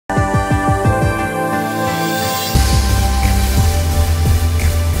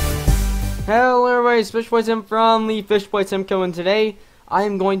Hello everybody, it's FishboyTim from the FishboyTim Co, and today I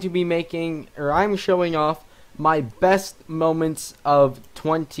am going to be I'm showing off my best moments of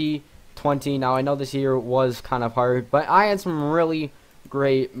 2020. Now I know this year was kind of hard, but I had some really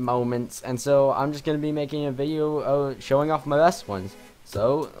great moments, and so I'm just going to be making a video showing off my best ones.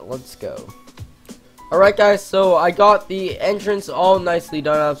 So let's go. Alright guys, so I got the entrance all nicely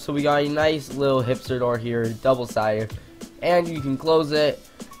done up, so we got a nice little hipster door here, double-sided, and you can close it.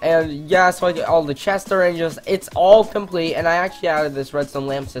 And yeah, so I get all the chest arrangements. It's all complete, and I actually added this redstone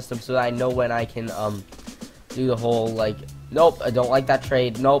lamp system so that I know when I can do the whole like, nope, I don't like that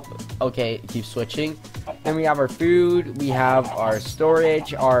trade, nope, okay, keep switching. And we have our food, we have our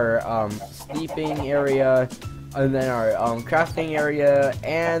storage, our sleeping area, and then our crafting area,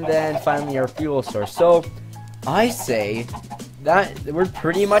 and then finally our fuel source. So I say that we're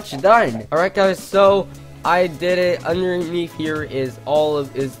pretty much done. Alright guys, so I did it. Underneath here is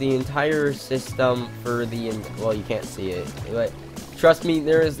the entire system for the, well, you can't see it, but trust me,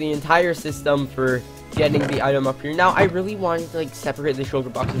 there is the entire system for getting the item up here. Now I really wanted to like separate the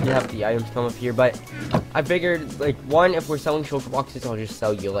shulker boxes to have the items come up here, but I figured like, one, if we're selling shulker boxes, I'll just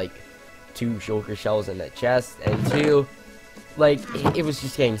sell you like 2 shulker shells in the chest, and 2, like it was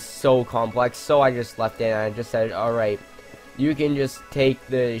just getting so complex, so I just left it and I just said, alright, you can just take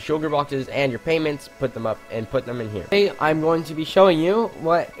the shulker boxes and your payments, put them up, and put them in here. Today, I'm going to be showing you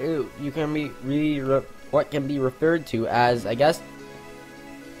what can be referred to as, I guess,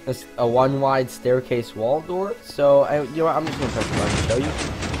 a one-wide staircase wall door. So, you know what, I'm just going to press the button to show you.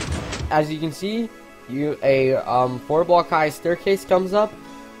 As you can see, a 4-block high staircase comes up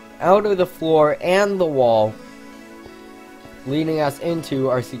out of the floor and the wall, leading us into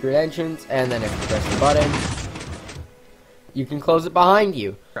our secret entrance, and then if you press the button, you can close it behind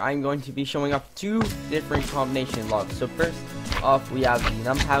you. I'm going to be showing off 2 different combination locks. So first off, we have the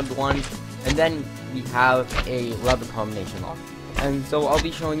numpad one, and then we have a lever combination lock. And so I'll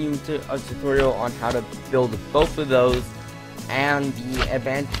be showing you a tutorial on how to build both of those, and the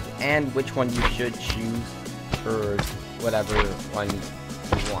advantage and which one you should choose for whatever one you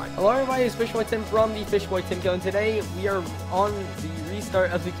want. Hello everybody, it's FishboyTim from the FishboyTim Co, and today we are on the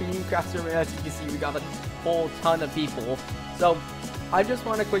restart of the community craft server. As you can see, we got a whole ton of people. So I just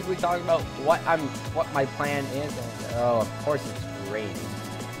want to quickly talk about what my plan is, and oh, of course it's raining.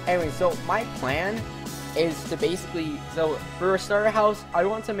 Anyway, so my plan is to basically, so for a starter house, I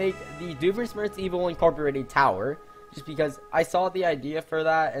want to make the Doofenshmirtz Evil Incorporated Tower, just because I saw the idea for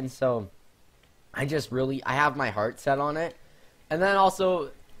that, and so I have my heart set on it. And then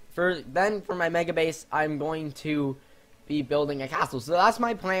also for my mega base, I'm going to be building a castle. So that's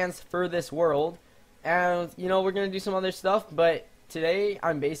my plans for this world. And, you know, we're going to do some other stuff, but today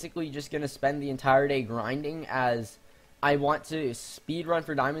I'm basically just going to spend the entire day grinding, as I want to speed run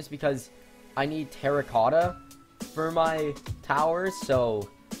for diamonds because I need terracotta for my towers, so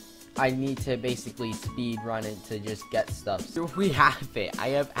I need to basically speed run it to just get stuff. So we have it. I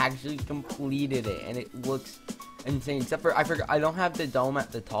have actually completed it, and it looks insane, except for I don't have the dome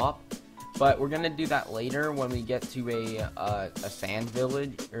at the top, but we're going to do that later when we get to a sand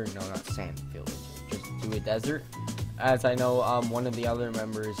village, or no, not sand village, just to a desert, as I know one of the other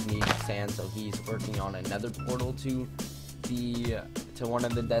members needs sand, so he's working on another portal to one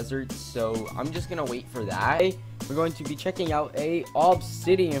of the deserts. So I'm just gonna wait for that. We're going to be checking out a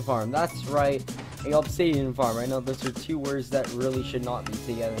obsidian farm. That's right, a obsidian farm. I know those are 2 words that really should not be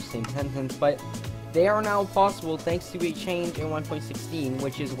together in the same sentence, but they are now possible thanks to a change in 1.16,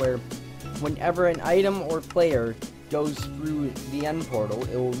 which is where whenever an item or player goes through the end portal,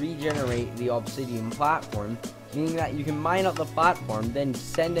 it will regenerate the obsidian platform, meaning that you can mine up the platform, then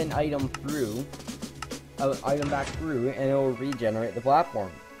send an item back through, and it will regenerate the platform.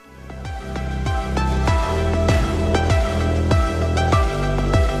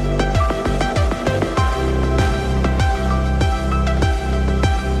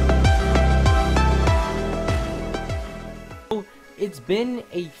 It's been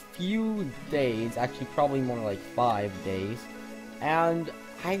a few days, actually probably more like 5 days, and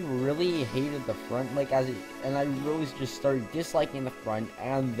I really hated the front, and I really just started disliking the front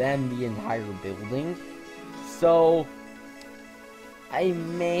and then the entire building. So I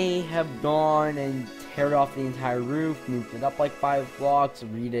may have gone and teared off the entire roof, moved it up like 5 blocks,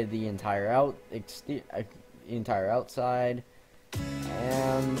 redid the entire outside,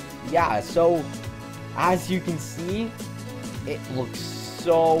 and yeah, so as you can see, it looks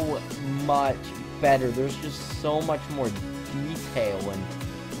so much better. There's just so much more detail, and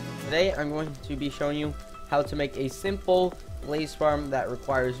today I'm going to be showing you how to make a simple blaze farm that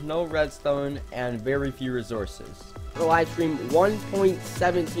requires no redstone and very few resources. the live stream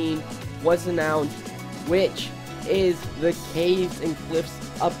 1.17 was announced, which is the Caves and Cliffs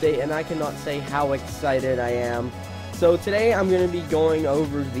update, and I cannot say how excited I am. So today I'm going to be going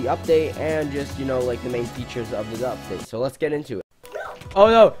over the update and just, you know, like the main features of the update. So let's get into it. Oh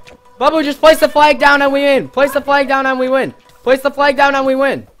no, Bubba, just place the flag down and we win. Place the flag down and we win. Place the flag down and we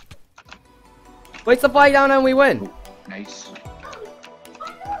win. Place the flag down and we win. Nice.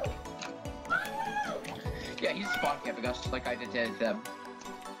 Yeah, he's spawn camping us like I did to them.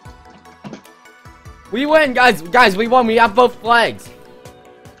 We win, guys. Guys, we won. We have both flags.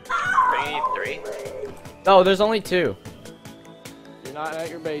 We need 3. No, there's only 2. You're not at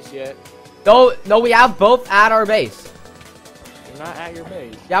your base yet. No, we have both at our base. You're not at your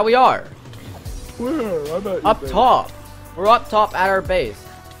base. Yeah, we are. Where? I'm at Up top. We're up top at our base.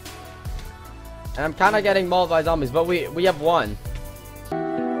 And I'm kind of getting mauled by zombies, but we have 1.